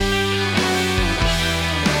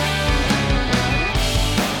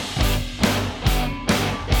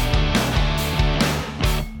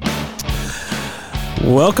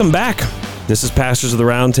Welcome back. This is Pastors of the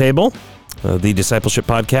Round Table, the discipleship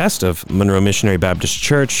podcast of Monroe Missionary Baptist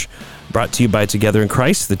Church, brought to you by Together in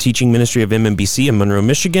Christ, the teaching ministry of MMBC in Monroe,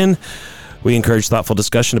 Michigan. We encourage thoughtful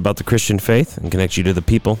discussion about the Christian faith and connect you to the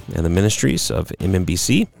people and the ministries of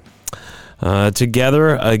MMBC.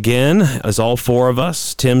 Together again, as all four of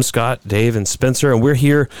us, Tim, Scott, Dave, and Spencer, and we're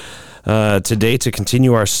here today to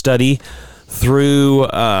continue our study through,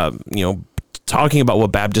 talking about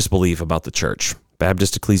what Baptists believe about the church.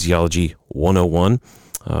 Baptist Ecclesiology 101,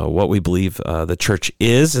 what we believe the church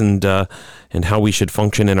is and how we should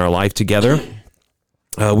function in our life together.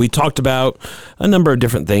 We talked about a number of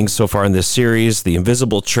different things so far in this series: the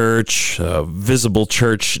invisible church, visible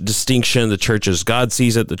church distinction, the church as God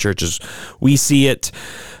sees it, the church as we see it.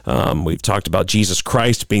 We've talked about Jesus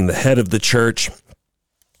Christ being the head of the church,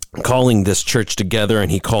 calling this church together,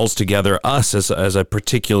 and he calls together us as a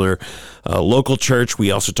particular local church.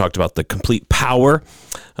 We also talked about the complete power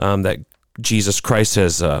that Jesus Christ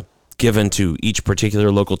has given to each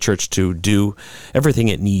particular local church to do everything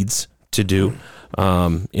it needs to do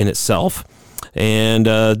in itself. And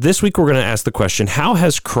this week we're going to ask the question, how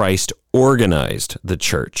has Christ organized the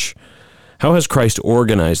church? How has Christ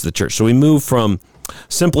organized the church? So we move from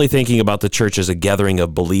simply thinking about the church as a gathering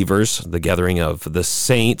of believers, the gathering of the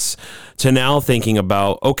saints, to now thinking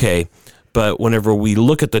about, okay, but whenever we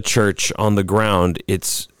look at the church on the ground,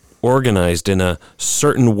 it's organized in a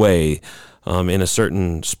certain way, in a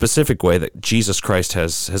certain specific way that Jesus Christ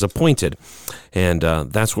has appointed. And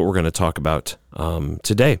that's what we're going to talk about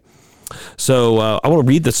today. So I want to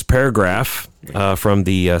read this paragraph from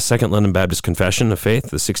the Second London Baptist Confession of Faith,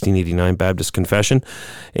 the 1689 Baptist Confession,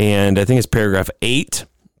 and I think it's paragraph 8,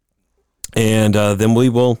 and then we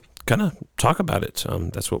will kind of talk about it.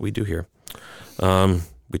 That's what we do here.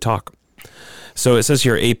 We talk. So it says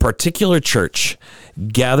here, a particular church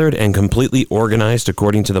gathered and completely organized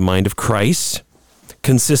according to the mind of Christ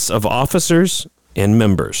consists of officers and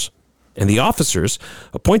members, and the officers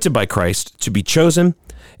appointed by Christ to be chosen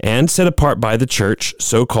and set apart by the church,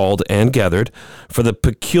 so called and gathered, for the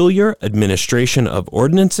peculiar administration of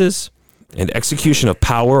ordinances and execution of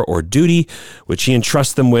power or duty, which he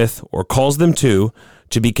entrusts them with or calls them to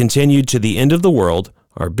be continued to the end of the world,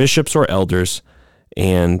 are bishops or elders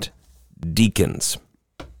and deacons.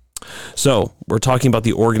 So we're talking about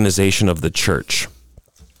the organization of the church.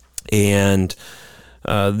 And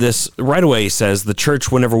this right away says the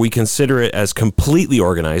church, whenever we consider it as completely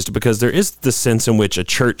organized, because there is the sense in which a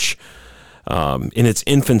church, in its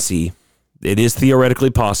infancy, it is theoretically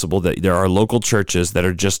possible that there are local churches that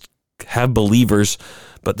are just have believers,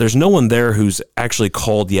 but there's no one there who's actually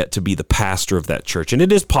called yet to be the pastor of that church. And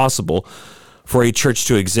it is possible for a church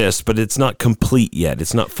to exist, but it's not complete yet.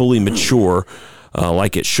 It's not fully mature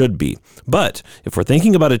like it should be. But if we're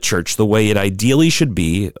thinking about a church the way it ideally should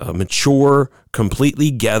be, a mature,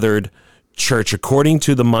 completely gathered church according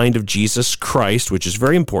to the mind of Jesus Christ, which is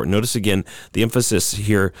very important. Notice again the emphasis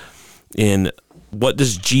here in what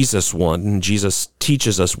does Jesus want, and Jesus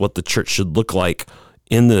teaches us what the church should look like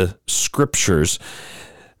in the scriptures.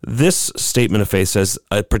 This statement of faith says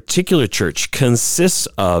a particular church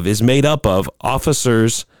is made up of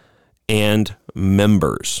officers and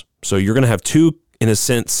members. So you're going to have two, in a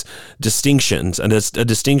sense, distinctions, and a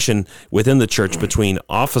distinction within the church between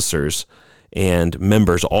officers and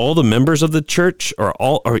members. All the members of the church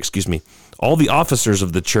all the officers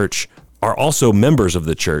of the church are also members of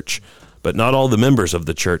the church, but not all the members of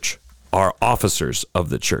the church are officers of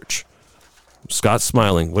the church. Scott's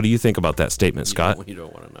smiling. What do you think about that statement, Scott? You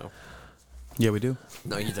don't want to know. Yeah, we do.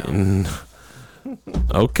 No, you don't.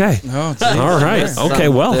 Okay. Oh, all right. Okay,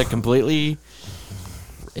 well. They're completely,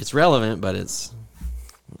 it's relevant, but it's,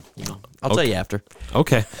 I'll tell you after.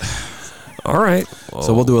 Okay. All right.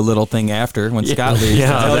 So we'll do a little thing after when Scott leaves.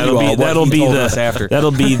 Yeah, that'll be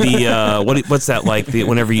the what's that like?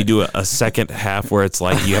 Whenever you do a second half where it's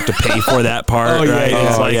like you have to pay for that part, right?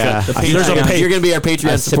 It's like you're going to be our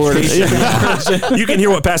Patreon supporter. You can hear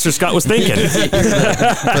what Pastor Scott was thinking for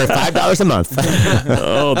 $5 a month.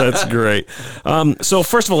 Oh, that's great. So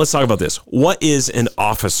first of all, let's talk about this. What is an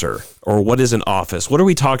officer, or what is an office? What are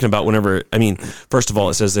we talking about? First of all,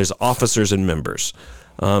 it says there's officers and members.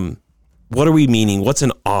 What are we meaning? What's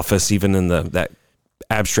an office, even in that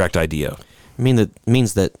abstract idea? It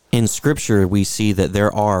means that in Scripture we see that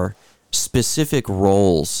there are specific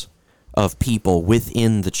roles of people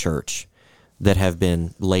within the church that have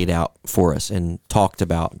been laid out for us and talked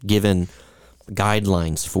about, given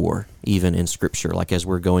guidelines for, even in Scripture. Like as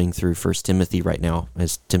we're going through 1 Timothy right now,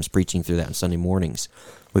 as Tim's preaching through that on Sunday mornings,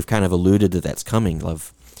 we've kind of alluded to that's coming,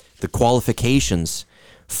 of the qualifications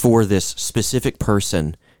for this specific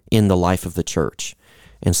person in the life of the church.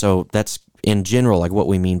 And so that's in general like what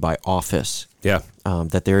we mean by office. Yeah.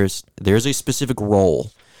 That there's a specific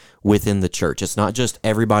role within the church. It's not just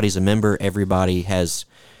everybody's a member, everybody has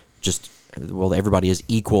everybody is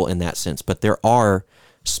equal in that sense, but there are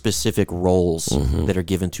specific roles that are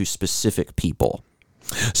given to specific people.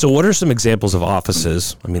 So what are some examples of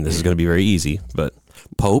offices? I mean, this is going to be very easy, but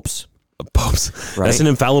Popes, right? That's an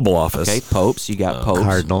infallible office. Okay, popes. You got popes.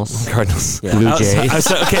 Cardinals. Yeah. Blue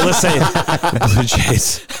Jays. Okay, let's say Blue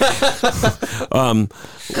Jays.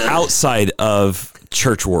 Outside of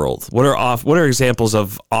church world, what are examples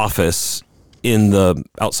of office in the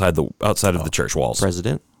outside of the church walls?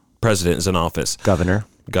 President. President is an office. Governor.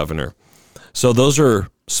 So those are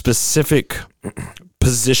specific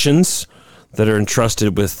positions that are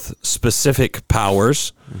entrusted with specific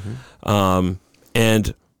powers.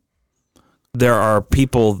 And there are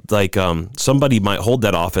people like somebody might hold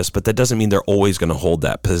that office, but that doesn't mean they're always going to hold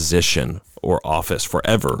that position or office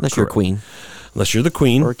forever. Unless you're a queen. Unless you're the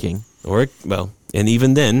queen. Or a king. And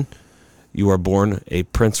even then, you are born a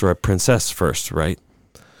prince or a princess first, right?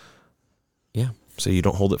 Yeah. So you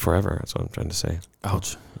don't hold it forever. That's what I'm trying to say.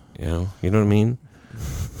 Ouch. You know what I mean?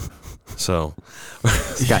 So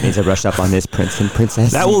Scott needs to brush up on this prince and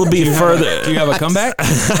princess. that will be further. Do you have a comeback?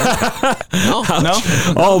 No.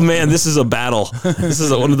 Oh man, this is a battle. This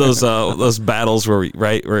is one of those battles where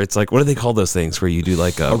it's like, what do they call those things where you do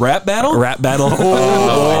like A rap battle? A rap battle.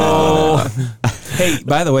 Oh. Hey,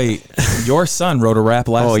 by the way, your son wrote a rap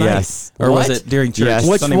last night. Yes. Or What? was it during church?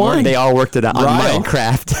 Yes. Sunday morning? They all worked it out on Ryle.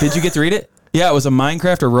 Minecraft. Did you get to read it? Yeah, it was a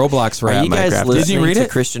Minecraft or Roblox rap. Are you guys Minecraft. Did listening you read to it?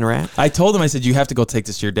 Christian rap? I told him, I said, you have to go take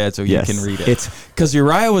this to your dad so Yes. you can read it. It's- because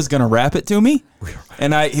Uriah was going to rap it to me,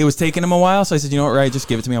 and he was taking him a while, so I said, you know what, Uriah, just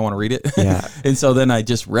give it to me. I want to read it. Yeah. And so then I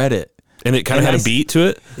just read it. And it kind of And had a beat to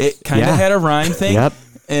it. It kind of Yeah. had a rhyme thing. Yep.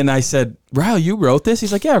 And I said, Ryle, you wrote this?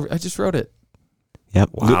 He's like, yeah, I just wrote it. Yep.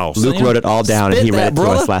 Wow. Luke wrote it all down, and Spit he read that, it to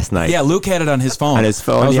brother. us last night. Yeah, Luke had it on his phone. On his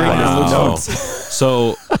phone, I was yeah. reading it on Luke's Wow. notes.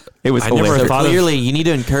 So It was I never hilarious. thought of- Clearly, you need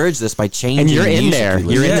to encourage this by changing. And you're in music there.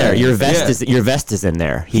 you You're in listen there. to. Your vest is in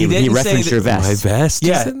there. He He didn't say referenced that- your vest. my vest.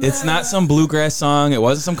 Yeah, it's not some bluegrass song. It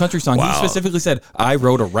wasn't some country song. Wow. He specifically said, I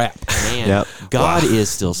wrote a rap. Man, Yep. God is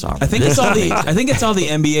still sovereign. I think it's all the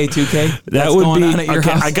NBA 2K That that's would going be. on at your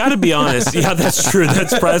Okay, house. I got to be honest. Yeah, that's true.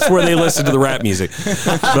 That's where they listen to the rap music.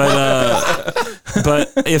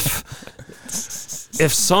 But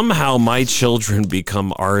if somehow my children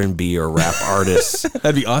become R&B or rap artists,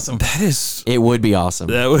 That'd be awesome. It would be awesome.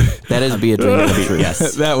 that would. That is be a dream come true.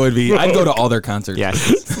 Yes. That would be. I'd go to all their concerts.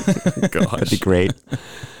 Yes. That'd be great.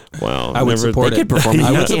 Wow. I would support They it. could perform it.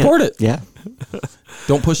 I You would can't. support it. Yeah.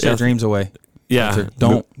 Don't push their dreams away. Yeah.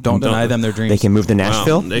 Don't deny them their dreams. They can move to Well,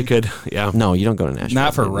 Nashville. they could. Yeah. No, you don't go to Nashville.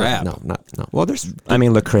 Not for No, rap. No. Well, I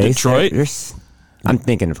mean, Lecrae. Detroit? I'm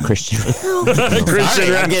thinking of Christian.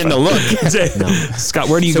 Christian rap. I'm getting the look. Scott,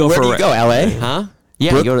 where do you So go where for do you go? L.A. Huh?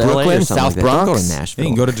 Yeah, you go to LA or Brooklyn, something South like that. Don't go Bronx? to Nashville. You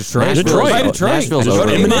can go to Detroit. Nashville's- Go to Detroit. Nashville's Go to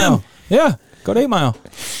over. 8 Mile. Yeah, go to 8 Mile.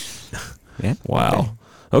 Yeah. Wow.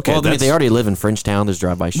 Okay. Well, I mean, they already live in Frenchtown. There's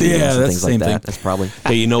drive-by shootings Yeah, and that's things the like same that. thing. That's probably.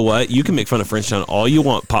 Hey, you know what? You can make fun of Frenchtown all you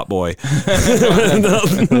want, Pot Boy.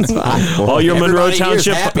 All your Monroe Everybody here's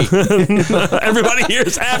Township. happy. Everybody here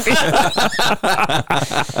is happy.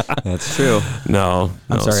 That's true. No.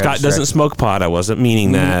 I'm sorry, I Scott doesn't distracted. smoke pot. I wasn't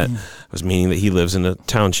meaning that. I was meaning that he lives in a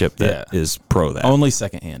township that is pro that. Only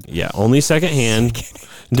secondhand. Yeah, only secondhand.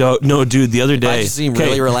 No, dude. The other day, I just seem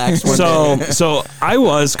really relaxed one day. So I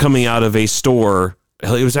was coming out of a store.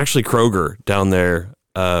 It was actually Kroger down there.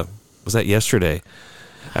 Was that yesterday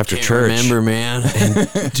after church? Remember, man.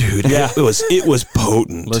 Dude, it was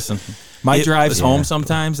potent. Listen, my drives home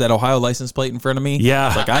sometimes. That Ohio license plate in front of me. Yeah.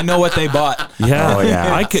 it's like I know what they bought. Yeah, Oh,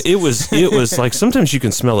 yeah. it was like sometimes you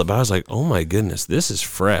can smell it, but I was like, oh my goodness, this is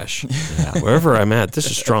fresh. Wherever I'm at, this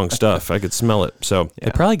is strong stuff. I could smell it. So They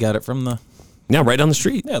probably got it from the right down the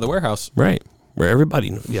street, the warehouse right where everybody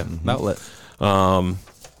knows. Yeah. outlet.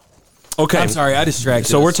 Okay. I'm sorry, I distracted.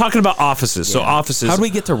 So us. we're talking about offices. So offices. How do we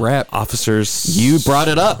get to rap? officers? You brought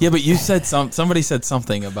it up. Yeah, but you said somebody said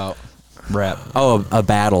something about rap. Oh, a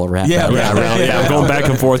battle, a rap Yeah, battle. Yeah, I'm going back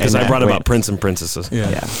and forth because I brought Wait. about Prince and Princesses.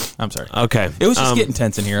 Yeah. I'm sorry. Okay. It was just getting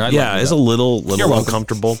tense in here. Yeah, it's a little welcome.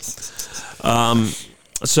 uncomfortable.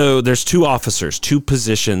 So there's two officers, two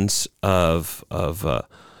positions of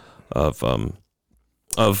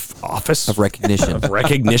office Of recognition.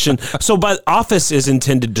 recognition. So, but office is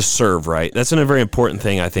intended to serve, right? That's a very important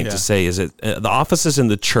thing I think to say. Is it the offices in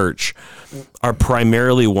the church are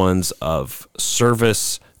primarily ones of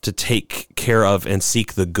service to take care of and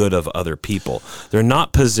seek the good of other people. They're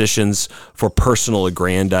not positions for personal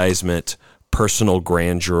aggrandizement, personal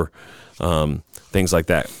grandeur, things like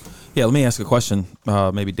that. Yeah, let me ask a question.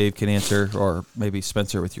 Maybe Dave can answer, or maybe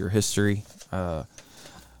Spencer with your history.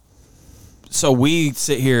 So we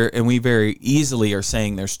sit here and we very easily are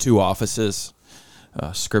saying there's two offices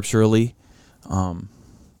scripturally.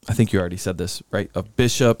 I think you already said this, right? A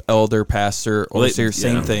bishop, elder, pastor, overseer,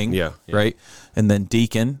 same thing, yeah. right? And then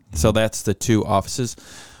deacon. So that's the two offices.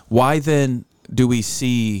 Why then do we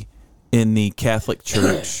see in the Catholic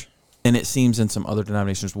Church, and it seems in some other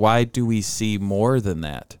denominations, why do we see more than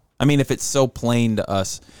that? I mean, if it's so plain to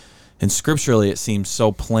us, and scripturally it seems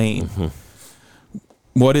so plain,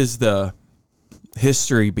 what is the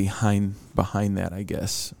history behind that, I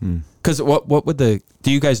guess? Because what would do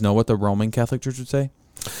you guys know what the Roman Catholic Church would say?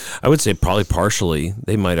 I would say probably partially.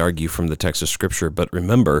 They might argue from the text of Scripture, but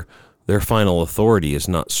remember, their final authority is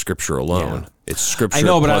not Scripture alone. It's Scripture. I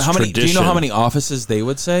know, but plus how many? tradition. Do you know how many offices they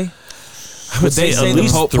would say? would they say at the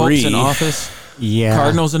least Pope's 3. in office, Yeah.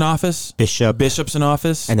 cardinals in office, bishops in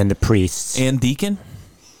office, And then the priests. and deacon?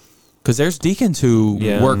 Because there's deacons who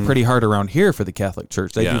work pretty hard around here for the Catholic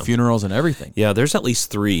Church. They do funerals and everything. Yeah, there's at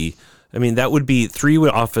least 3. I mean, that would be 3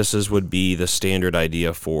 offices would be the standard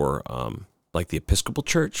idea for like the Episcopal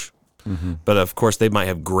Church. But of course, they might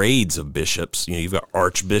have grades of bishops. You know, you've got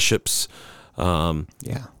archbishops, and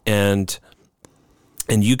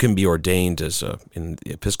you can be ordained as in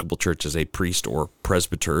the Episcopal Church as a priest or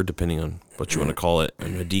presbyter, depending on what you want to call it,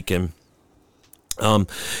 and a deacon.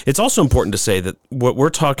 It's also important to say that what we're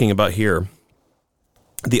talking about here,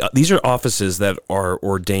 these are offices that are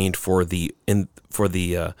ordained for the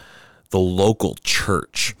local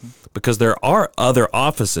church, because there are other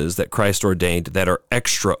offices that Christ ordained that are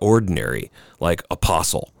extraordinary, like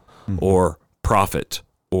apostle or prophet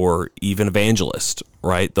or even evangelist,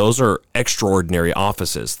 right? Those are extraordinary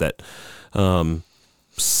offices that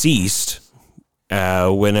ceased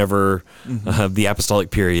whenever the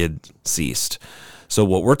apostolic period ceased. So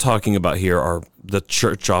what we're talking about here are the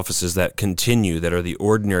church offices that continue, that are the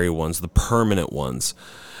ordinary ones, the permanent ones.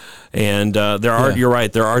 And you're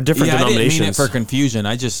right, there are different denominations. I didn't mean it for confusion.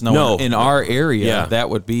 I just know in our area that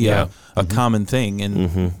would be a common thing,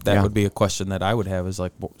 and that would be a question that I would have is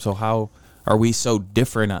like, so how are we so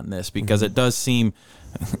different on this? Because it does seem,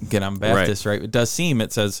 again, I'm Baptist, right? It does seem,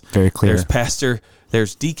 it says very clear. There's pastor,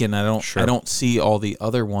 there's deacon. I don't see all the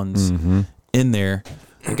other ones in there.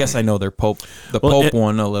 I guess I know they're Pope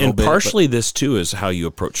one a little bit. And partially this too is how you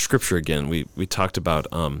approach Scripture. Again, we talked about.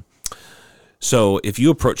 So if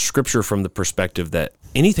you approach Scripture from the perspective that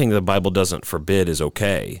anything the Bible doesn't forbid is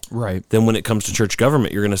okay, right? Then when it comes to church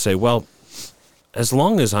government, you're going to say, well, as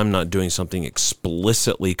long as I'm not doing something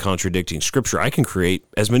explicitly contradicting Scripture, I can create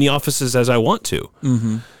as many offices as I want to.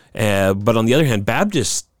 But on the other hand,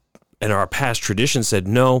 Baptists and our past tradition said,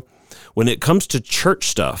 no, when it comes to church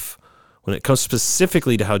stuff, when it comes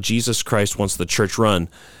specifically to how Jesus Christ wants the church run,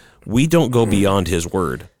 we don't go beyond his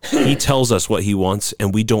word. He tells us what he wants,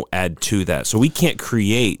 and we don't add to that. So we can't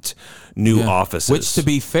create new offices. Which, to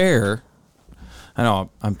be fair, I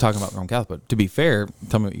know I'm talking about Roman Catholic, but to be fair,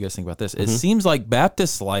 tell me what you guys think about this. It seems like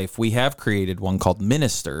Baptist life, we have created one called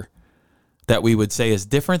minister that we would say is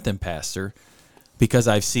different than pastor, because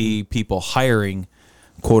I see people hiring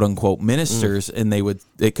quote unquote ministers, and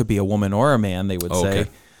it could be a woman or a man, they would say.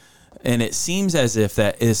 And it seems as if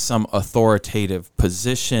that is some authoritative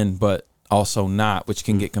position, but also not, which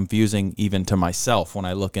can get confusing even to myself when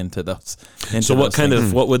I look into those. So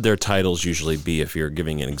what would their titles usually be if you're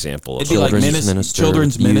giving an example? It'd be like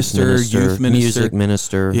children's minister, youth minister, music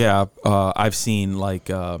minister. Yeah, I've seen like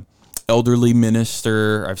elderly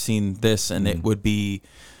minister. I've seen this, and it would be,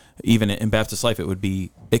 even in Baptist life,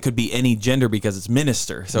 it could be any gender because it's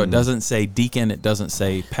minister. So it doesn't say deacon, it doesn't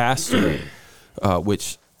say pastor,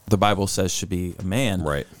 which the Bible says should be a man,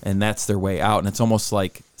 right? And that's their way out. And it's almost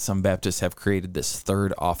like some Baptists have created this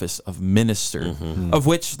third office of minister, of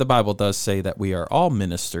which the Bible does say that we are all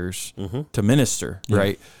ministers to minister,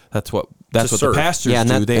 right? That's what the pastors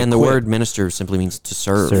do. And the word minister simply means to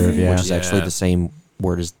serve, which is actually the same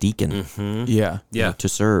word as deacon. To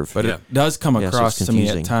serve. But it does come across to me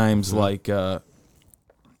at times like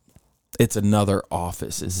it's another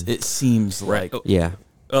office. It seems like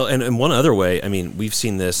Well, and one other way, I mean, we've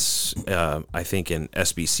seen this, I think, in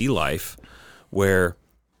SBC life, where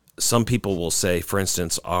some people will say, for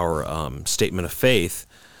instance, our statement of faith,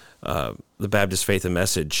 the Baptist Faith and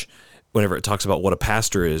Message, whenever it talks about what a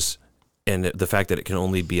pastor is and the fact that it can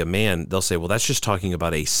only be a man, they'll say, well, that's just talking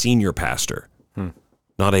about a senior pastor, and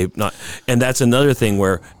that's another thing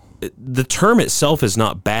where the term itself is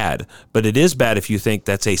not bad, but it is bad if you think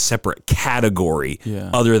that's a separate category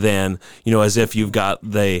other than, as if you've got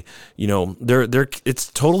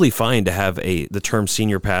it's totally fine to have the term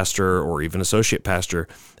senior pastor or even associate pastor,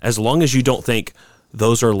 as long as you don't think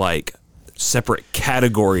those are like separate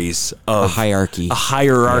categories of a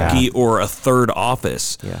hierarchy or a third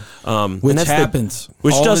office. Which happens.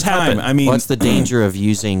 Which all does the time. happen. I mean, What's the danger of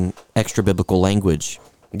using extra biblical language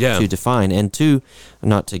to define, and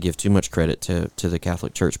not to give too much credit to the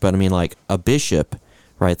Catholic Church, but I mean, like a bishop,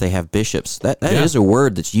 right? They have bishops. That is a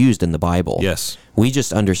word that's used in the Bible. Yes. We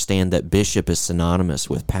just understand that bishop is synonymous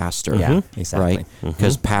with pastor. Yeah, exactly. Right?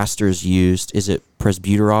 Because pastors used, is it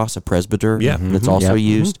presbyteros, a presbyter? Yeah. That's also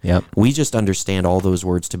used. Yep. We just understand all those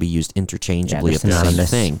words to be used interchangeably of they're the same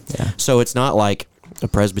synonymous. thing. Yeah. So it's not like a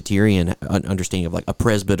Presbyterian understanding of like a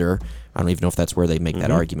presbyter. I don't even know if that's where they make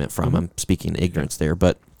that argument from. I'm speaking ignorance there,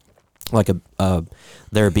 but like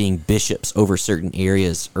there being bishops over certain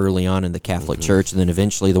areas early on in the Catholic Church, and then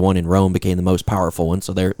eventually the one in Rome became the most powerful one.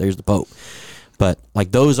 So there's the Pope. But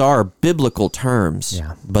like those are biblical terms,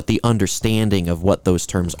 but the understanding of what those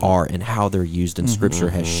terms are and how they're used in Scripture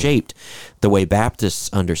has shaped the way Baptists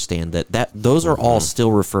understand that those are all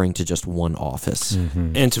still referring to just one office.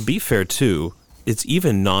 And to be fair, too, it's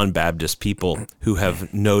even non-Baptist people who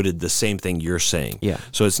have noted the same thing you're saying. Yeah.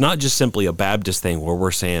 So it's not just simply a Baptist thing where we're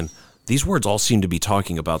saying these words all seem to be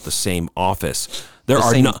talking about the same office. They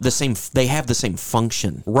have the same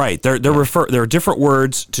function. Right. There are different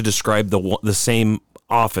words to describe the same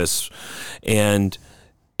office, and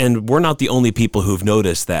we're not the only people who've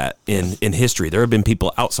noticed that in history. There have been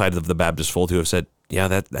people outside of the Baptist fold who have said, "Yeah,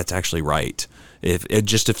 that's actually right." If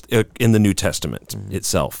in the New Testament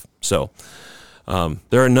itself. So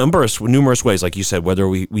there are numerous ways, like you said, whether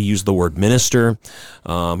we use the word minister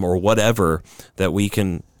or whatever, that we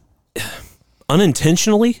can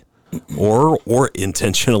unintentionally or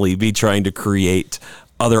intentionally be trying to create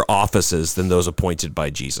other offices than those appointed by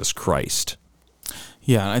Jesus Christ.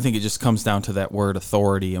 Yeah, and I think it just comes down to that word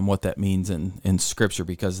authority and what that means in Scripture,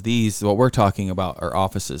 because what we're talking about are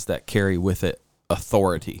offices that carry with it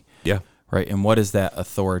authority. Yeah. Right. And what does that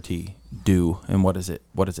authority do, and what does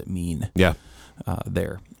it mean? Yeah.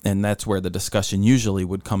 There. And that's where the discussion usually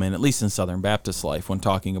would come in, at least in Southern Baptist life, when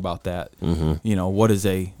talking about that. What is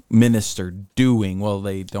a minister doing? Well,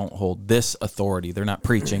 they don't hold this authority. They're not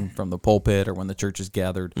preaching from the pulpit or when the church is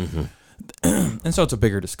gathered. And so it's a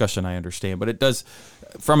bigger discussion, I understand. But it does,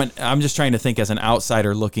 I'm just trying to think as an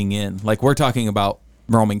outsider looking in. Like, we're talking about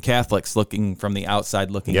Roman Catholics looking from the outside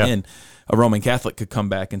looking in. A Roman Catholic could come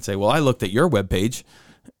back and say, well, I looked at your webpage,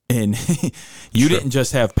 and you didn't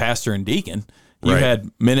just have pastor and deacon. You had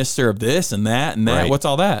minister of this and that and that. Right. What's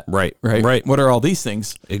all that? Right. What are all these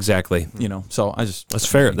things? Exactly. So I just... That's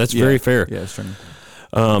fair. That's very fair. Yeah, it's trying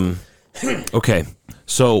to... Okay.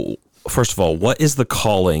 So, first of all, what is the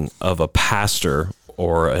calling of a pastor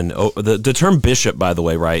or the term bishop, by the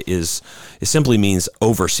way, right, it simply means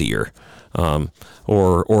overseer,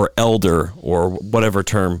 or elder, or whatever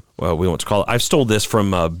term we want to call it. I've stole this from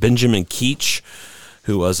Benjamin Keach,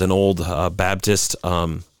 who was an old Baptist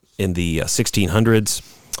in the 1600s.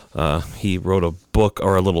 He wrote a book,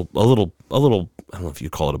 or a little. I don't know if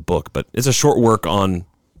you'd call it a book, but it's a short work on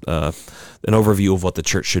an overview of what the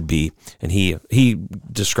church should be, and he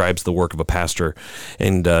describes the work of a pastor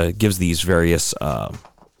and gives these various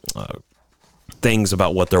things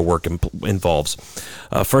about what their work involves.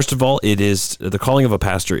 First of all, the calling of a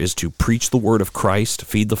pastor is to preach the word of Christ,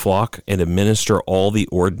 feed the flock, and administer all the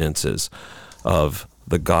ordinances of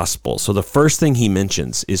the gospel. So the first thing he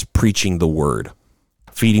mentions is preaching the word,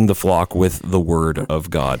 feeding the flock with the word of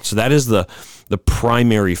God. So that is the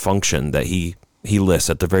primary function that he lists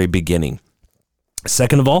at the very beginning.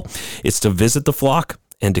 Second of all, it's to visit the flock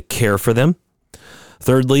and to care for them.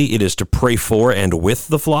 Thirdly, it is to pray for and with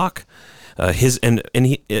the flock.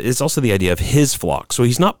 It's also the idea of his flock. So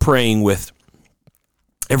he's not praying with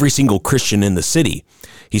every single Christian in the city.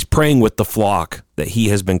 He's praying with the flock that he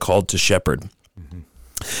has been called to shepherd,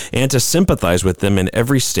 and to sympathize with them in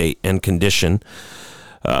every state and condition.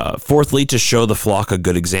 Fourthly, to show the flock a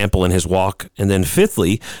good example in his walk. And then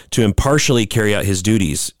fifthly, to impartially carry out his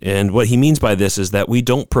duties. And what he means by this is that we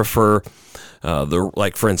don't prefer,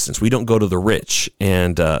 for instance, we don't go to the rich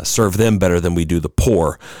and serve them better than we do the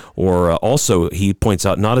poor. Or also, he points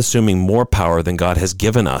out, not assuming more power than God has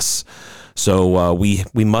given us. So we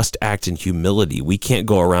must act in humility. We can't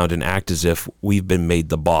go around and act as if we've been made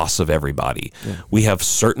the boss of everybody. Yeah. We have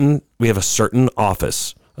a certain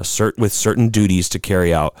office, with certain duties to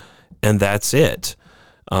carry out, and that's it.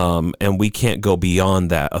 And we can't go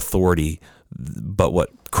beyond that authority, but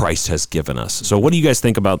what Christ has given us. So what do you guys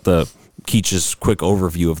think about the Keach's quick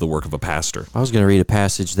overview of the work of a pastor? I was going to read a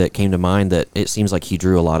passage that came to mind that it seems like he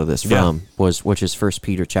drew a lot of this from, which is 1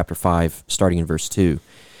 Peter chapter 5, starting in verse 2,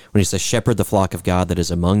 when he says, "Shepherd the flock of God that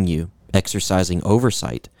is among you, exercising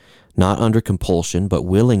oversight, not under compulsion, but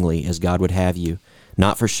willingly as God would have you,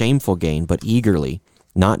 not for shameful gain, but eagerly,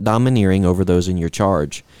 not domineering over those in your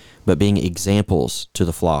charge, but being examples to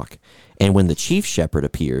the flock. And when the chief shepherd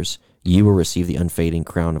appears, you will receive the unfading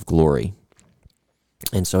crown of glory."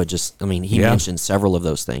 And so he mentioned several of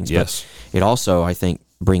those things. Yes. But it also, I think,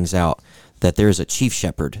 brings out that there is a chief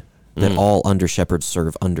shepherd that all under shepherds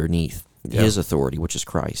serve underneath his authority, which is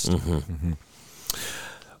Christ. Mm-hmm. Mm-hmm.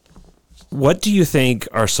 What do you think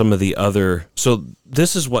are some of the other... So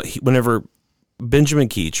this is what, whenever Benjamin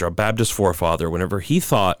Keach, our Baptist forefather, whenever he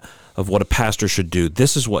thought of what a pastor should do,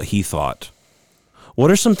 this is what he thought. What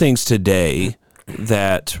are some things today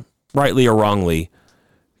that, rightly or wrongly,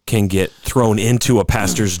 can get thrown into a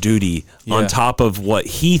pastor's duty on top of what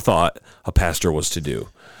he thought a pastor was to do?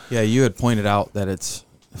 Yeah, you had pointed out that it's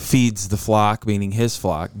feeds the flock, meaning his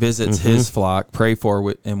flock, visits his flock, pray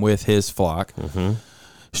for and with his flock,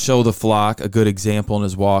 show the flock a good example in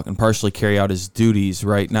his walk, and partially carry out his duties,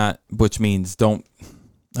 right? Not, which means don't,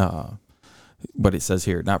 what it says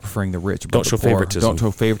here, not preferring the rich, but don't show favoritism. Don't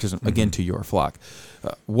show favoritism, again, to your flock.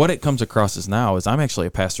 What it comes across as now is I'm actually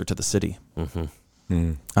a pastor to the city.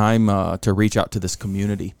 I'm to reach out to this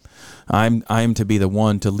community. I'm to be the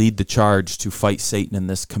one to lead the charge to fight Satan in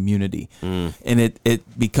this community. And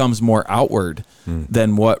it becomes more outward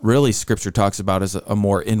than what really Scripture talks about as a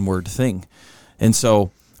more inward thing. And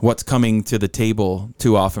so what's coming to the table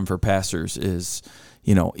too often for pastors is,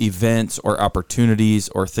 events or opportunities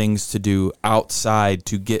or things to do outside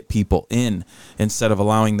to get people in, instead of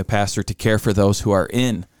allowing the pastor to care for those who are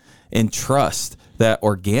in, and trust that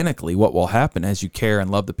organically what will happen as you care and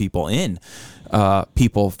love the people in,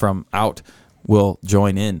 people from out will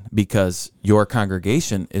join in, because your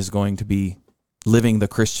congregation is going to be living the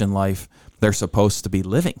Christian life they're supposed to be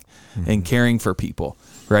living and caring for people,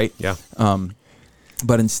 right? Yeah.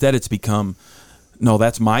 But instead it's become, no,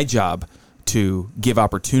 that's my job to give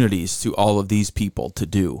opportunities to all of these people to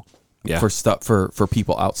do for stuff for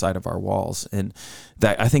people outside of our walls. And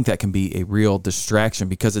that, I think that can be a real distraction,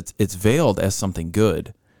 because it's veiled as something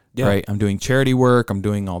good, right? I'm doing charity work, I'm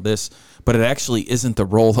doing all this, but it actually isn't the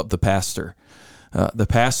role of the pastor. The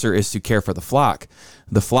pastor is to care for the flock.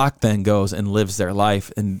 The flock then goes and lives their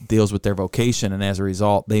life and deals with their vocation, and as a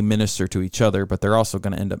result, they minister to each other, but they're also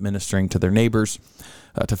going to end up ministering to their neighbors,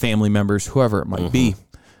 to family members, whoever it might be,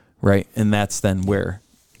 right? And that's then where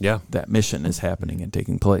that mission is happening and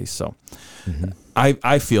taking place. So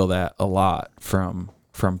I feel that a lot from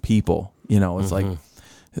people. It's like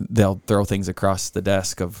they'll throw things across the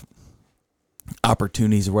desk of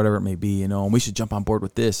opportunities or whatever it may be, and we should jump on board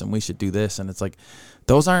with this and we should do this. And it's like,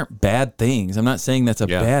 those aren't bad things. I'm not saying that's a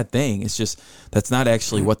bad thing. It's just, that's not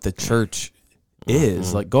actually what the church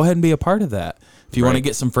is. Like, go ahead and be a part of that. If you want to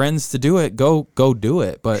get some friends to do it, go do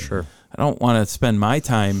it. But I don't want to spend my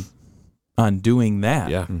time on doing that.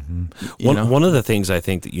 Yeah. One of the things I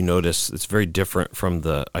think that you notice that's very different from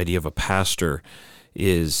the idea of a pastor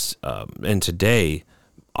is, and today,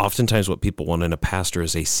 oftentimes what people want in a pastor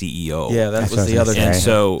is a CEO. Yeah, that was the other thing. And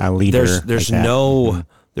so a leader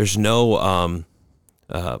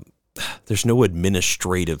there's no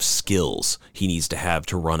administrative skills he needs to have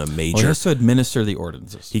to run a major. Well, he has to administer the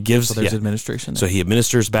ordinances. He gives, so there's administration there. So he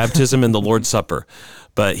administers baptism and the Lord's Supper,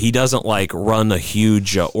 but he doesn't run a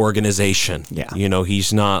huge organization. Yeah.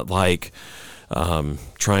 He's not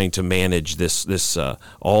trying to manage this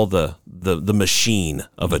all the machine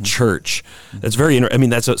of a church. That's very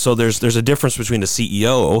so there's a difference between a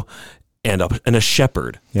CEO and a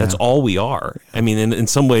shepherd. Yeah. That's all we are. In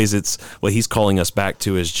some ways, it's what he's calling us back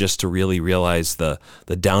to is just to really realize the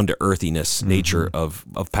down to earthiness nature of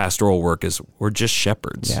pastoral work is we're just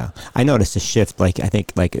shepherds. Yeah, I noticed a shift. I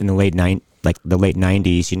think in the late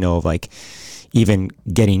 90s, of even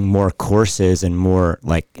getting more courses and more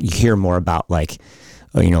you hear more about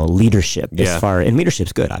leadership and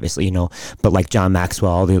leadership's good, obviously, but John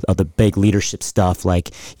Maxwell, all the big leadership stuff,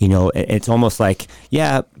 it's almost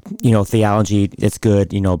theology, it's good,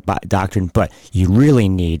 doctrine, but you really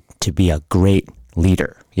need to be a great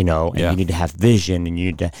leader. you know, and Yeah. you need to have vision, and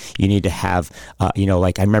you need to have, you know,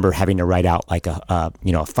 like I remember having to write out like a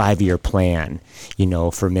 5-year plan, you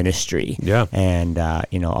know, for ministry, Yeah. and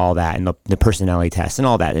you know, all that, and the personality tests and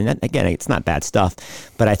all that. And that, again, it's not bad stuff,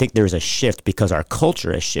 but I think there's a shift because our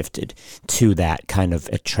culture has shifted to that kind of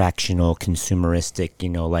attractional, consumeristic, you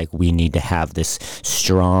know, like we need to have this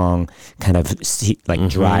strong kind of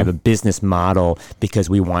drive a business model because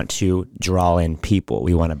we want to draw in people.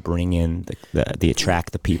 We want to bring in the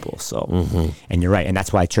attract the people. So, and you're right, and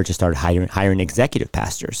that's why churches started hiring executive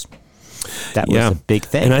pastors. That was a big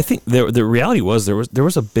thing. And I think the reality was there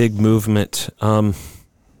was a big movement.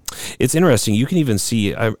 It's interesting. You can even see,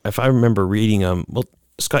 if I remember reading, well,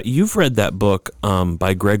 Scott, you've read that book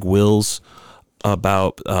by Greg Wills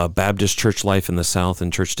about Baptist church life in the South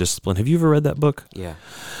and church discipline. Have you ever read that book? Yeah.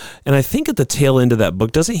 And I think at the tail end of that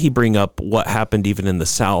book, doesn't he bring up what happened even in the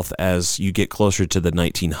South as you get closer to the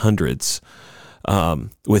 1900s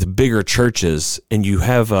with bigger churches, and you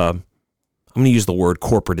have, I'm going to use the word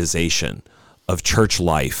corporatization of church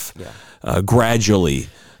life gradually.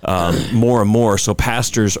 More and more. So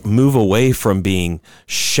pastors move away from being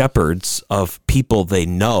shepherds of people they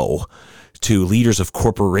know to leaders of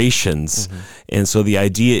corporations. And so the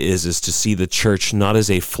idea is to see the church not as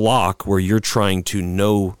a flock where you're trying to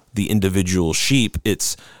know the individual sheep.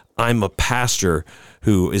 It's, I'm a pastor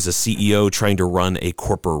who is a CEO trying to run a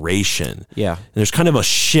corporation. Yeah. And there's kind of a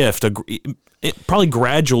shift, probably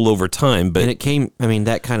gradual over time, but And it came, I mean,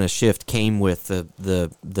 that kind of shift came with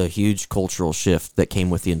the huge cultural shift that came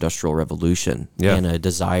with the Industrial Revolution and a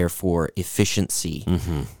desire for efficiency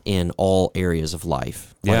in all areas of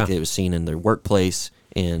life. Like it was seen in the workplace,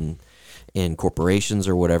 in corporations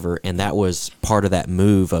or whatever, and that was part of that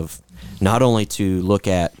move of not only to look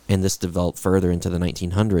at, and this developed further into the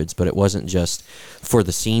 1900s, but it wasn't just for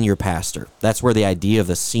the senior pastor. That's where the idea of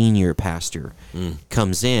the senior pastor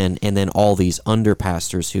comes in, and then all these under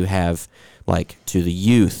pastors who have, like, to the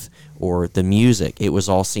youth or the music, it was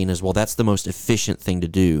all seen as, well, that's the most efficient thing to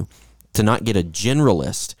do, to not get a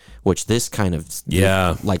generalist, which this kind of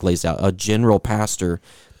like lays out, a general pastor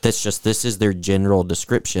that's just, this is their general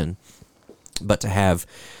description, but to have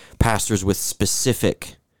pastors with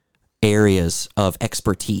specific areas of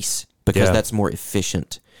expertise, because that's more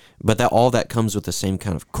efficient. But that all that comes with the same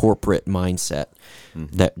kind of corporate mindset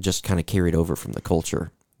that just kind of carried over from the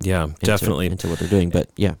culture. Yeah, definitely into what they're doing. But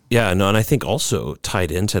yeah, no, and I think also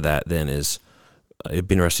tied into that then is it'd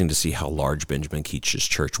be interesting to see how large Benjamin Keach's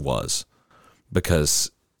church was, because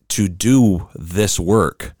to do this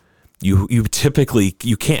work, you typically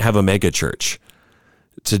you can't have a mega church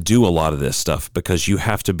to do a lot of this stuff, because you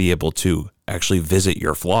have to be able to actually visit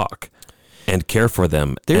your flock and care for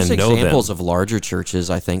them. There's and know examples them. of larger churches,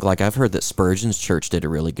 I think. Like I've heard that Spurgeon's church did a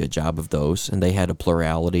really good job of those, and they had a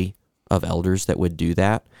plurality of elders that would do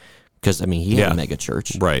that. Because, I mean, he had a mega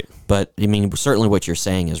church. Right. But, I mean, certainly what you're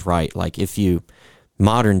saying is right. Like, if you,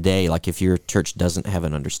 modern day, like if your church doesn't have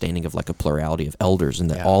an understanding of like a plurality of elders and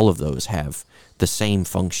that all of those have the same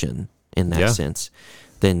function in that sense,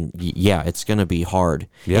 then it's going to be hard.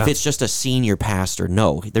 Yeah. If it's just a senior pastor,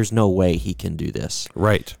 no, there's no way he can do this.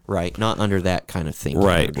 Right. Right. Not under that kind of thinking.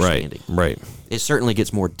 Right. It certainly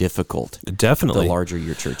gets more difficult. Definitely. The larger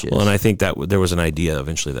your church is. Well, and I think that there was an idea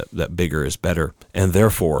eventually that bigger is better, and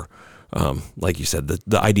therefore, like you said,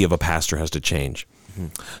 the idea of a pastor has to change.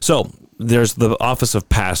 So there's the office of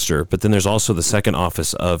pastor, but then there's also the second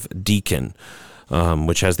office of deacon,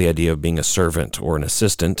 which has the idea of being a servant or an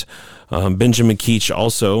assistant. Benjamin Keach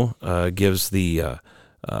also gives the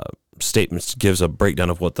statements, gives a breakdown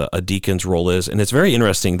of what a deacon's role is, and it's very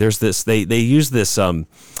interesting. There's this, they use this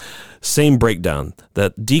same breakdown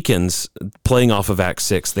that deacons, playing off of Acts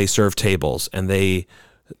 6, they serve tables, and they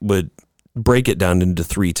would break it down into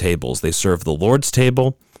 3 tables. They serve the Lord's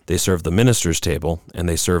table, they serve the minister's table, and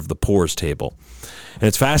they serve the poor's table. And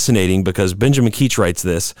it's fascinating because Benjamin Keach writes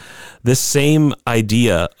this same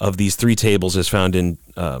idea of these 3 tables is found in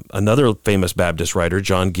another famous Baptist writer,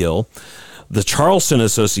 John Gill. The Charleston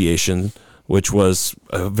Association, which was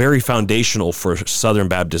very foundational for Southern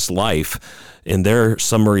Baptist life, in their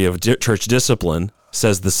summary of church discipline,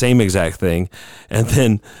 says the same exact thing. And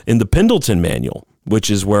then in the Pendleton Manual,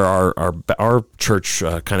 which is where our church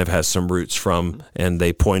kind of has some roots from, and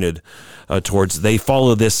they pointed towards, they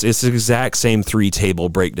follow this, it's the exact same 3-table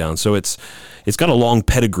breakdown. So it's got a long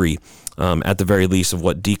pedigree, at the very least, of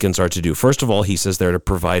what deacons are to do. First of all, he says they're to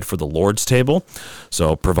provide for the Lord's table,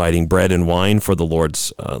 so providing bread and wine for the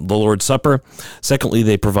Lord's Supper. Secondly,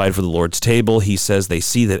 they provide for the Lord's table. He says they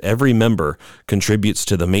see that every member contributes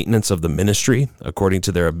to the maintenance of the ministry according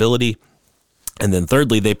to their ability. And then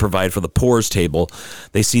thirdly, they provide for the poor's table.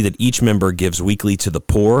 They see that each member gives weekly to the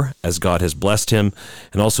poor as God has blessed him.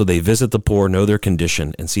 And also they visit the poor, know their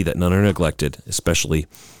condition, and see that none are neglected, especially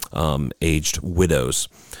aged widows.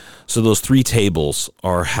 So those three tables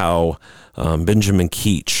are how Benjamin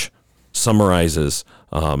Keach summarizes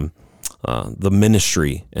the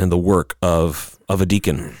ministry and the work of a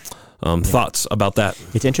deacon. Thoughts about that?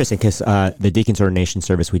 It's interesting because the deacon's ordination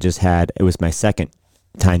service we just had, it was my second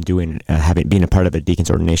time doing having been a part of a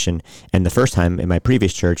deacon's ordination, and the first time in my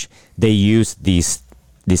previous church they used the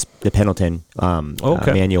Pendleton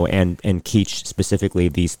manual and Keach specifically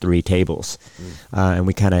these three tables, and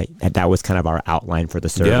we that was kind of our outline for the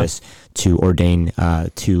service to ordain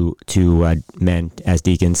two men as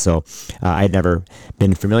deacons. So I had never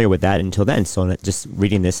been familiar with that until then. So just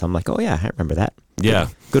reading this, I'm like, oh yeah, I remember that. Yeah,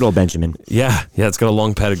 good old Benjamin. Yeah, it's got a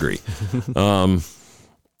long pedigree.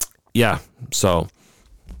 So.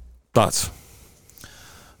 Thoughts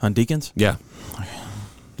on deacons? Yeah,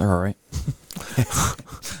 they're all right.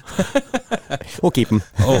 We'll keep them.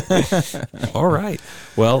 Oh, all right.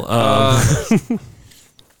 Well, I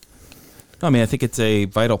mean, I think it's a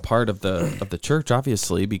vital part of the church,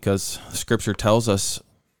 obviously, because Scripture tells us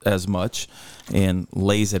as much and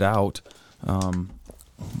lays it out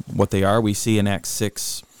what they are. We see in Acts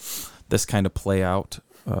 6 this kind of play out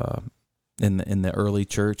in the early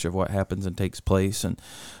church of what happens and takes place, and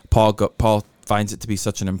Paul finds it to be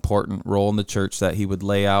such an important role in the church that he would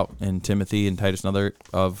lay out in Timothy and Titus and other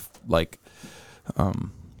of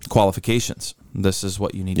qualifications. This is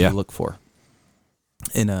what you need to look for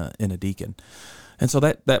in a deacon, and so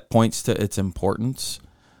that points to its importance.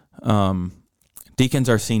 Deacons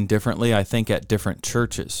are seen differently, I think, at different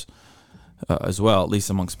churches as well. At least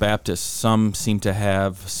amongst Baptists, some seem to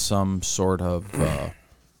have some sort of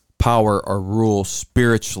power or rule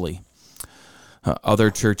spiritually. Other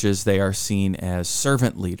churches, they are seen as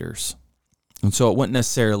servant leaders. And so it wouldn't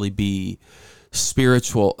necessarily be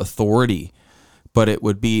spiritual authority, but it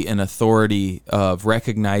would be an authority of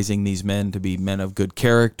recognizing these men to be men of good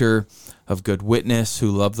character, of good witness, who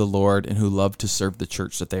love the Lord and who love to serve the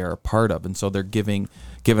church that they are a part of. And so they're given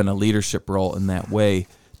a leadership role in that way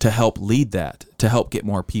to help lead that, to help get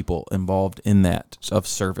more people involved in that of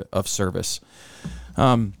service.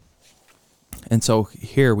 And so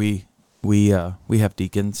here we have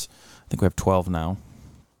deacons. I think we have 12 now.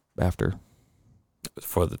 After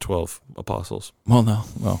for the 12 apostles. Well, no.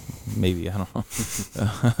 Well, maybe, I don't know.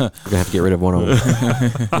 We're gonna have to get rid of one of them.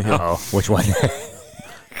 Oh, which one?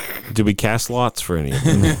 Did we cast lots for any of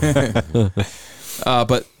them?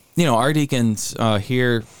 But our deacons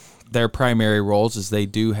here, their primary roles is they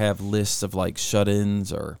do have lists of like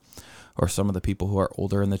shut-ins or some of the people who are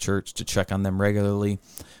older in the church to check on them regularly.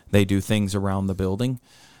 They do things around the building.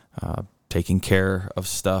 Taking care of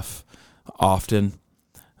stuff often,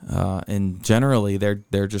 and generally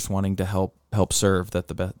they're just wanting to help serve that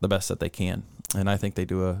the best that they can, and I think they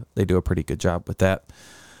do a pretty good job with that,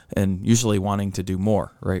 and usually wanting to do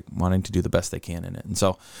more, right? Wanting to do the best they can in it, and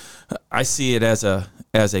so I see it as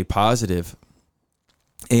a positive,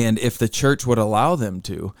 and if the church would allow them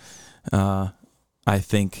to, I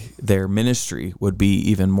think their ministry would be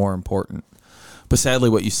even more important. But sadly,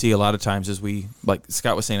 what you see a lot of times is like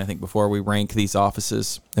Scott was saying, I think before, we rank these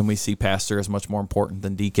offices and we see pastor as much more important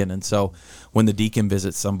than deacon. And so when the deacon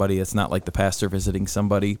visits somebody, it's not like the pastor visiting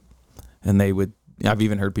somebody. And I've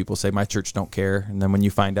even heard people say, my church don't care. And then when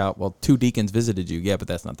you find out, well, 2 deacons visited you. Yeah, but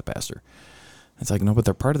that's not the pastor. It's like, no, but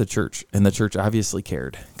they're part of the church. And the church obviously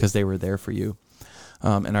cared because they were there for you.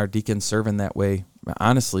 And our deacons serve in that way,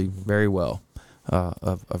 honestly, very well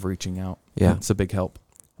of reaching out. Yeah. It's a big help.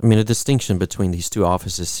 I mean, a distinction between these two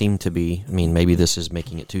offices seemed to be, I mean, maybe this is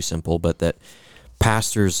making it too simple, but that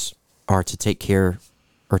pastors are to take care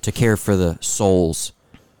or to care for the souls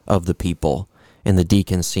of the people, and the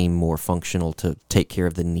deacons seem more functional to take care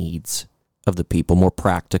of the needs of the people, more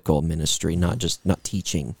practical ministry, not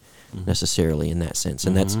teaching necessarily in that sense.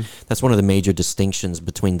 And that's one of the major distinctions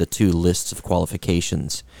between the two lists of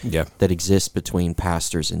qualifications that exist between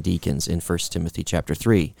pastors and deacons in 1 Timothy chapter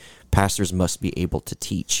 3. Pastors must be able to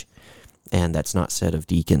teach, and that's not said of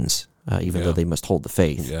deacons, even though they must hold the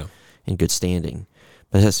faith in good standing.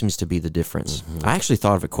 But that seems to be the difference. I actually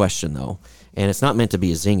thought of a question, though, and it's not meant to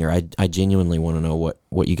be a zinger. I genuinely want to know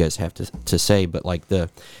what you guys have to say, but like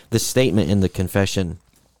this statement in the confession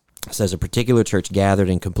says, a particular church gathered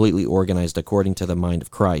and completely organized according to the mind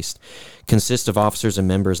of Christ consists of officers and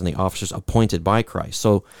members and the officers appointed by Christ.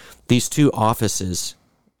 So these two offices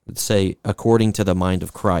say according to the mind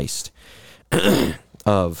of Christ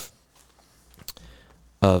of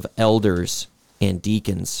elders and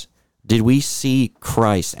deacons did we see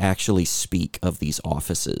Christ actually speak of these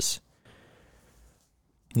offices?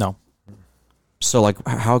 No. So, like,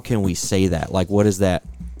 how can we say that? Like, what is that?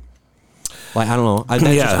 Like, I don't know. I I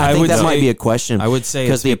think would that say- might be a question. I would say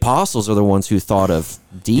because it's- the apostles are the ones who thought of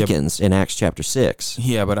deacons in Acts chapter 6.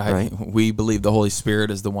 Yeah, but Right. we believe the Holy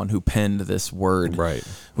Spirit is the one who penned this word. Right.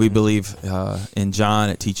 We believe in John,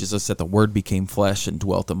 it teaches us that the Word became flesh and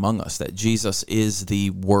dwelt among us, that Jesus is the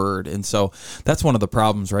Word. And so that's one of the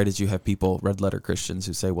problems, right, is you have people, red letter Christians,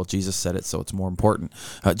 who say, well, Jesus said it, so it's more important.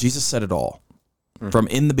 Jesus said it all. From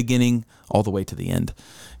in the beginning all the way to the end.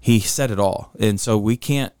 He said it all. And so we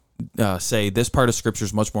can't say this part of Scripture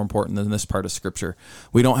is much more important than this part of Scripture.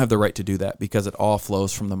 We don't have the right to do that because it all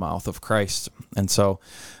flows from the mouth of Christ. And so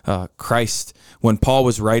Christ, when Paul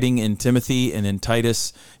was writing in Timothy and in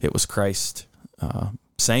Titus, it was Christ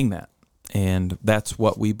saying that. And that's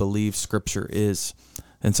what we believe Scripture is.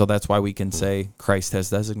 And so that's why we can say Christ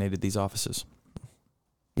has designated these offices.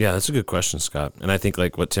 Yeah, that's a good question, Scott. And I think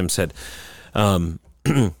like what Tim said,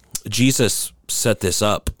 Jesus set this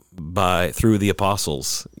up through the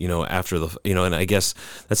apostles, after and I guess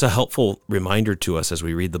that's a helpful reminder to us as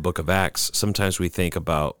we read the book of Acts. Sometimes we think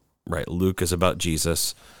about, right, Luke is about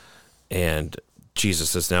Jesus and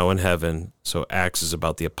Jesus is now in heaven. So Acts is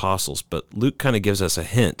about the apostles, but Luke kind of gives us a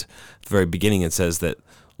hint at the very beginning and says that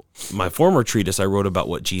my former treatise, I wrote about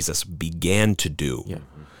what Jesus began to do. Yeah.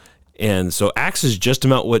 And so Acts is just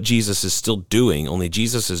about what Jesus is still doing, only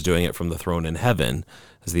Jesus is doing it from the throne in heaven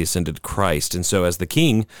as the ascended Christ. And so as the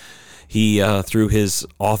king, he, through his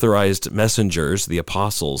authorized messengers, the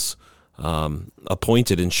apostles,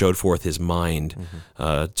 appointed and showed forth his mind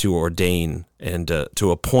to ordain and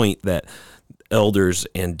to appoint that elders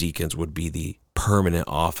and deacons would be the permanent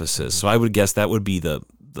offices. So I would guess that would be the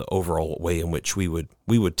overall way in which we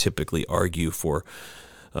would typically argue for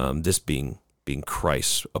this being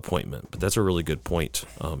Christ's appointment. But that's a really good point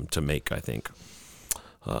to make, I think,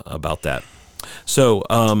 about that. So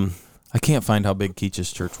I can't find how big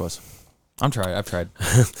Keach's church was. I've tried.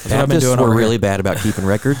 That's what I've been Baptists doing were over really here. bad about keeping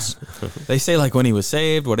records. They say like when he was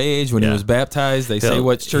saved, what age, when he Yeah. was baptized. They say Yeah,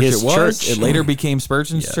 what church his it was. church. It later became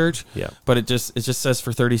Spurgeon's Yeah, church. yeah. But it just says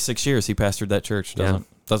for 36 years he pastored that church.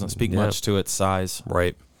 Doesn't speak Yeah. much to its size.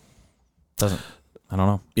 right. Doesn't. I don't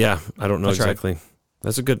know. Yeah, I don't know I tried. exactly.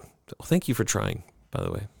 That's a good. Well, thank you for trying, by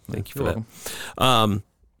the way. Thank you for You're that.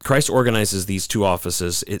 Christ organizes these two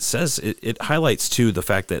offices. It says it highlights too the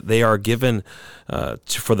fact that they are given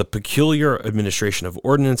for the peculiar administration of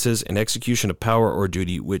ordinances and execution of power or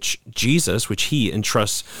duty, which he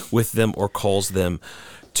entrusts with them or calls them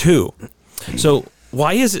to. So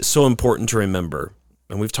why is it so important to remember?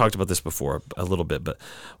 And we've talked about this before a little bit, but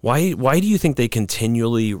why do you think they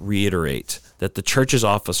continually reiterate that the church's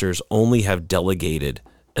officers only have delegated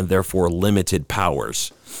and therefore limited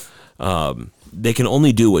powers? They can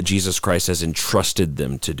only do what Jesus Christ has entrusted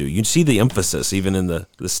them to do. You see the emphasis even in the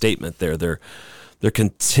statement there. They're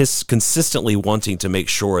consistently wanting to make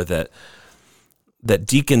sure that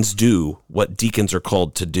deacons do what deacons are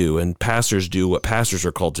called to do, and pastors do what pastors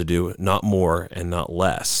are called to do, not more and not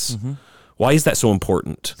less. Mm-hmm. Why is that so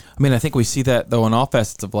important? I mean, I think we see that though in all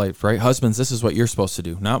facets of life, right? Husbands, this is what you're supposed to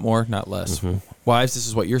do, not more, not less. Mm-hmm. Wives, this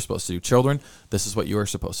is what you're supposed to do. Children, this is what you are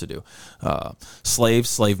supposed to do. Slaves,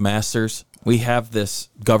 slave masters, we have this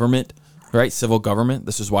government, right? Civil government.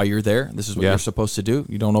 This is why you're there. This is what Yeah. you're supposed to do.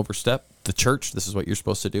 You don't overstep. The church, this is what you're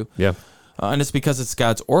supposed to do. Yeah. And it's because it's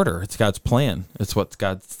God's order. It's God's plan. It's what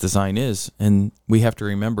God's design is. And we have to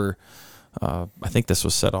remember, I think this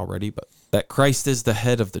was said already, but that Christ is the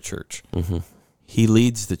head of the church. Mm-hmm. He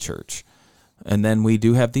leads the church. And then we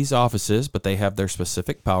do have these offices, but they have their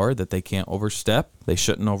specific power that they can't overstep. They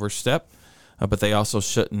shouldn't overstep, but they also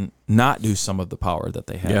shouldn't not do some of the power that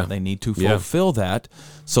they have. Yeah. They need to Yeah. fulfill that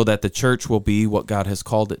so that the church will be what God has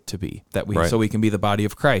called it to be. Right. So we can be the body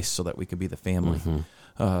of Christ, so that we can be the family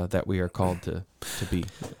Mm-hmm. that we are called to be.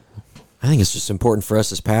 I think it's just important for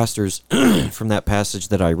us as pastors, from that passage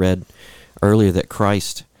that I read earlier, that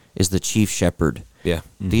Christ is the chief shepherd. Yeah.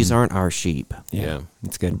 These aren't our sheep. Yeah.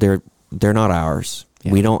 That's good. They're not ours.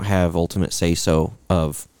 Yeah. We don't have ultimate say-so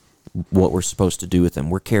of what we're supposed to do with them.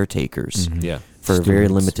 We're caretakers Yeah. for a very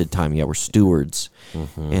Stewards. limited time. Yeah, we're stewards.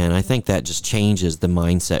 Mm-hmm. And I think that just changes the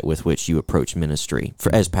mindset with which you approach ministry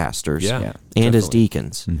as pastors Yeah. Yeah. and as definitely.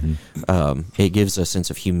 deacons. It gives a sense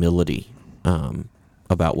of humility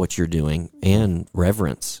about what you're doing and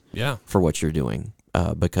reverence Yeah. for what you're doing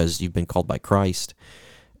because you've been called by Christ.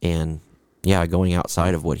 And yeah, going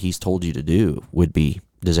outside of what he's told you to do would be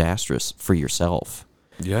disastrous for yourself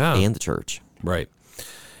Yeah. and the church. Right.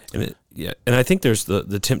 And and I think there's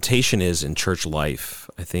the temptation is in church life,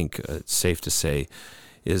 I think it's safe to say,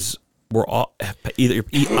 is we're all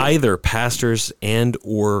either pastors and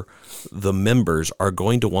or the members are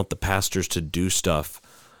going to want the pastors to do stuff,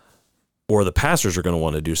 or the pastors are going to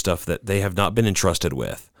want to do stuff that they have not been entrusted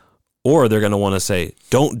with, or they're going to want to say,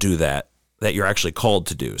 don't do that you're actually called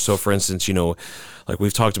to do. So for instance, like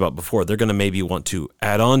we've talked about before, they're going to maybe want to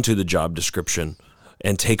add on to the job description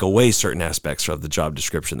and take away certain aspects of the job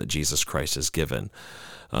description that Jesus Christ has given.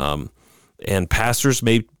 And pastors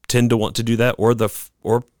may tend to want to do that,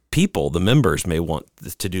 or people, the members, may want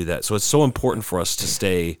to do that. So it's so important for us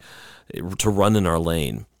to run in our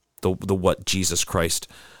lane, the what Jesus Christ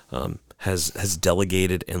has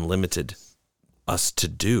delegated and limited us to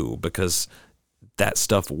do, because that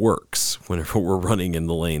stuff works whenever we're running in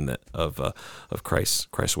the lane of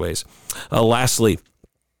Christ's ways. Lastly,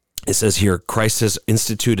 it says here, Christ has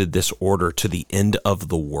instituted this order to the end of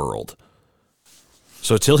the world.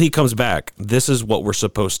 So till he comes back, this is what we're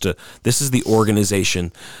supposed to, this is the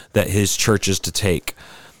organization that his church is to take.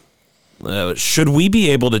 Should we be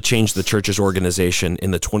able to change the church's organization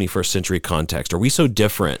in the 21st century context? Are we so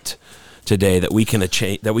different today that we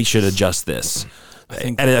should adjust this I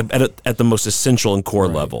think at the most essential and core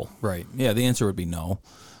level? Right. Yeah, the answer would be no.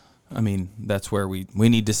 I mean, that's where we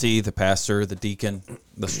need to see the pastor, the deacon,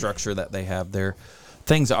 the structure that they have there.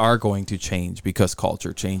 Things are going to change because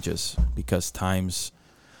culture changes, because times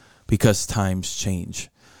change.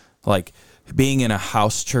 Like being in a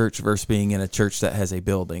house church versus being in a church that has a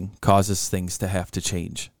building causes things to have to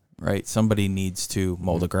change, right? Somebody needs to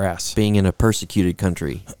mow the grass. Being in a persecuted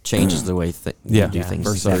country changes the way you do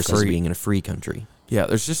things versus being in a free country. Yeah,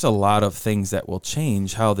 there's just a lot of things that will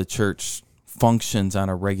change how the church functions on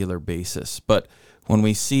a regular basis. But when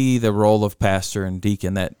we see the role of pastor and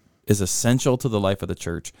deacon, that is essential to the life of the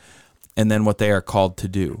church, and then what they are called to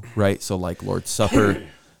do, right? So like Lord's Supper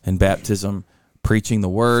and baptism, preaching the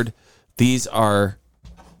word, these are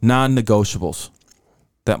non-negotiables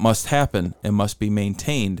that must happen and must be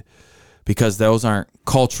maintained, because those aren't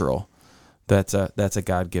cultural. That's a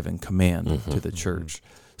God-given command to the church.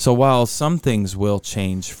 So while some things will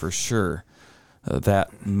change for sure, those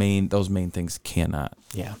main things cannot.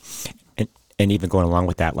 Yeah. And even going along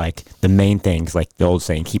with that, like the main things, like the old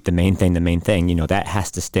saying, keep the main thing, that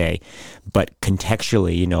has to stay. But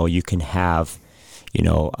contextually, you can have,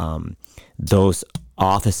 those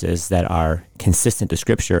offices that are consistent to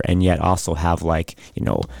Scripture, and yet also have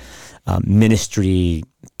ministry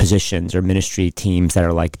positions or ministry teams that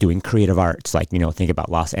are like doing creative arts. Like, think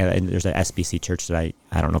about and there's an SBC church that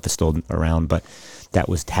I don't know if it's still around, but that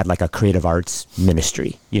had like a creative arts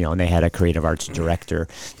ministry, and they had a creative arts director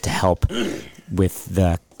to help with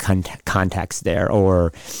the context there,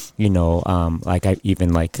 or,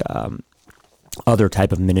 other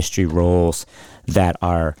type of ministry roles that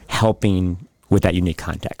are helping with that unique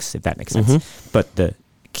context, if that makes sense. But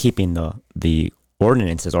keeping the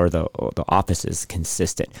ordinances or the offices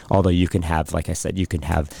consistent, although you can have, like I said, you can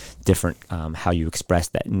have different how you express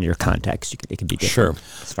that in your context. It can be different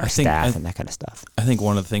as far as staff and that kind of stuff. I think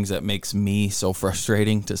one of the things that makes me so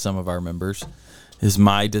frustrating to some of our members is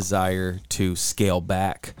my desire to scale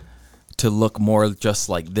back, to look more just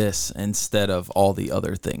like this instead of all the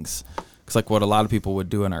other things. Because like what a lot of people would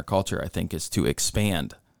do in our culture, I think, is to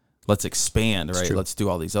expand. Let's expand, right? Let's do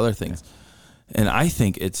all these other things. And I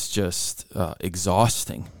think it's just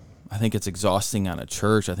exhausting. I think it's exhausting on a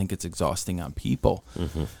church. I think it's exhausting on people.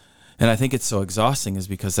 And I think it's so exhausting is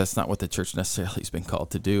because that's not what the church necessarily has been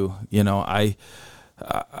called to do. I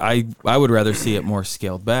would rather see it more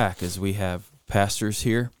scaled back, as we have pastors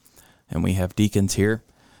here and we have deacons here,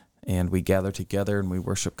 and we gather together and we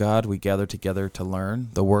worship God. We gather together to learn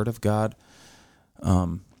the Word of God.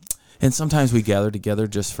 And sometimes we gather together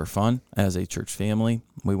just for fun as a church family.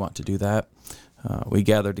 We want to do that. We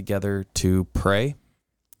gather together to pray,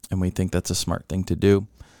 and we think that's a smart thing to do.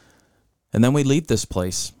 And then we leave this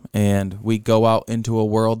place, and we go out into a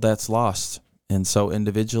world that's lost. And so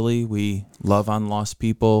individually, we love on lost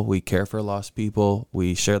people. We care for lost people.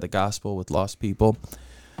 We share the gospel with lost people.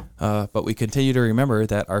 But we continue to remember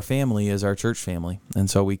that our family is our church family. And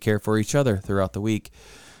so we care for each other throughout the week.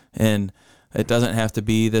 And it doesn't have to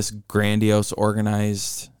be this grandiose,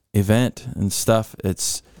 organized event and stuff.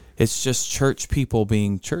 It's just church people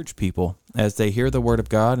being church people. As they hear the Word of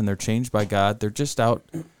God and they're changed by God, they're just out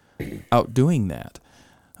doing that.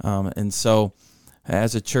 And so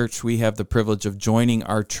as a church, we have the privilege of joining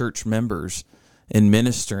our church members in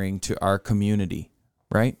ministering to our community,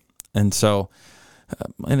 right? And so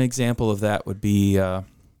an example of that would be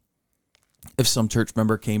if some church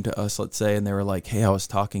member came to us, let's say, and they were like, hey, I was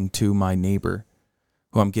talking to my neighbor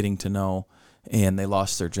who I'm getting to know, and they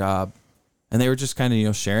lost their job, And they were just kind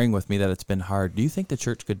of, sharing with me that it's been hard. Do you think the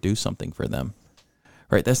church could do something for them?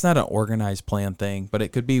 Right? That's not an organized plan thing, but it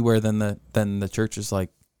could be where then the church is like,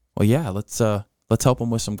 well, yeah, let's help them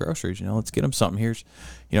with some groceries. Let's get them something. Here's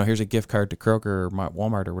a gift card to Kroger or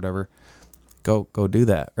Walmart or whatever. Go do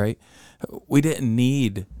that. Right? We didn't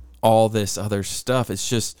need all this other stuff. It's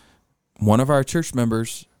just one of our church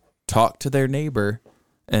members talked to their neighbor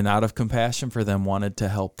and out of compassion for them wanted to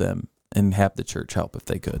help them and have the church help if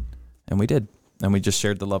they could. And we did. And we just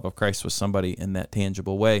shared the love of Christ with somebody in that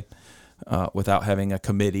tangible way without having a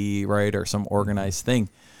committee, right, or some organized thing.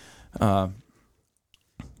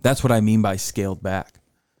 That's what I mean by scaled back,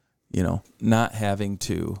 not having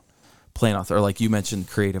to plan out, or like you mentioned,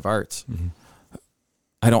 creative arts. Mm-hmm.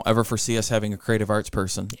 I don't ever foresee us having a creative arts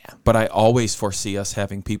person, but I always foresee us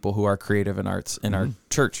having people who are creative in arts in our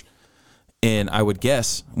church. And I would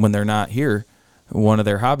guess when they're not here, one of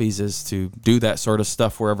their hobbies is to do that sort of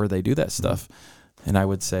stuff wherever they do that stuff. And I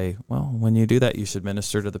would say, well, when you do that, you should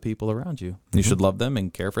minister to the people around you. You should love them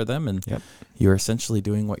and care for them. And you're essentially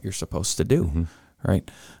doing what you're supposed to do, right?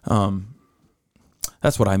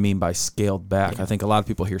 That's what I mean by scaled back. I think a lot of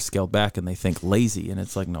people hear scaled back and they think lazy. And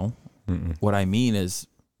it's like, no, what I mean is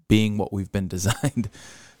being what we've been designed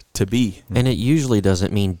to be. And it usually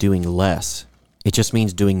doesn't mean doing less. It just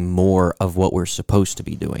means doing more of what we're supposed to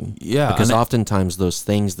be doing. Yeah. Because oftentimes those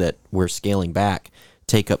things that we're scaling back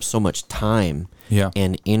take up so much time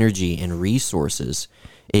and energy and resources,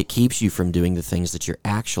 it keeps you from doing the things that you're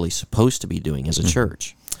actually supposed to be doing as a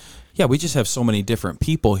church. Yeah, we just have so many different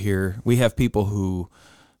people here. We have people who,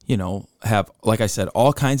 have, like I said,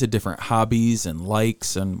 all kinds of different hobbies and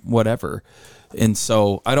likes and whatever. And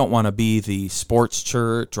so I don't want to be the sports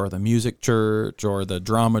church or the music church or the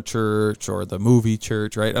drama church or the movie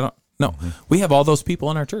church, right? We have all those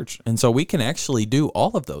people in our church. And so we can actually do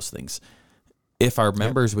all of those things if our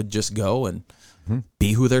members would just go and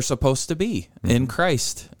be who they're supposed to be in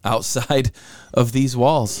Christ outside of these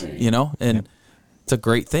walls, and it's a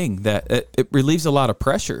great thing that it relieves a lot of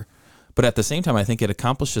pressure. But at the same time, I think it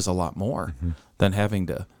accomplishes a lot more than having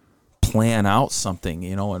to plan out something,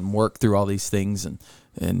 and work through all these things.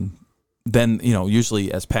 And then,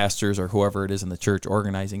 usually as pastors or whoever it is in the church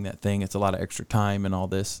organizing that thing, it's a lot of extra time and all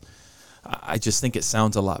this. I just think it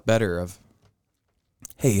sounds a lot better of,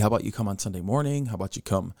 hey, how about you come on Sunday morning? How about you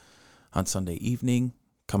come on Sunday evening?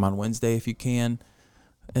 Come on Wednesday if you can.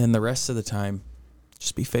 And the rest of the time,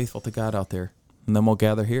 just be faithful to God out there. And then we'll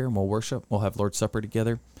gather here and we'll worship. We'll have Lord's Supper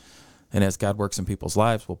together. And as God works in people's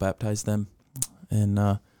lives, we'll baptize them.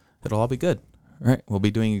 And it'll all be good. Right? We'll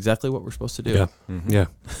be doing exactly what we're supposed to do. Yeah. Yeah.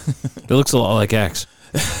 It looks a lot like Acts.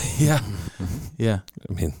 Yeah. Yeah.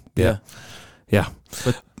 I mean, yeah.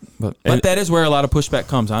 But that is where a lot of pushback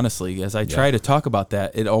comes, honestly. As I try to talk about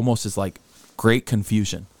that, it almost is like great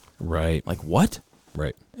confusion. Right. Like, what?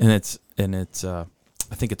 Right. And it's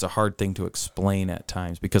I think it's a hard thing to explain at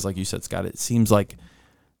times because, like you said, Scott, it seems like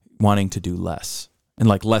wanting to do less and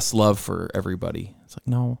like less love for everybody. It's like,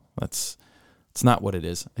 no, it's not what it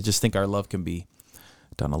is. I just think our love can be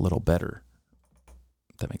done a little better.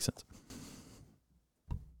 If that makes sense.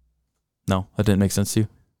 No, that didn't make sense to you?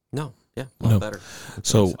 No. Yeah, a lot better.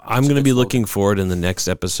 So I'm going to be looking forward in the next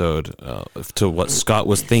episode to what Scott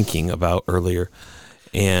was thinking about earlier,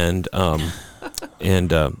 and we'll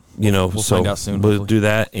find out soon. We'll do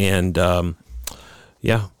that, and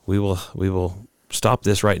we will stop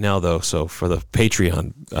this right now though. So for the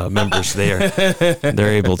Patreon members,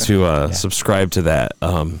 they're able to subscribe to that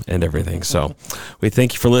and everything. So we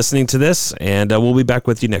thank you for listening to this, and we'll be back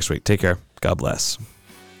with you next week. Take care. God bless.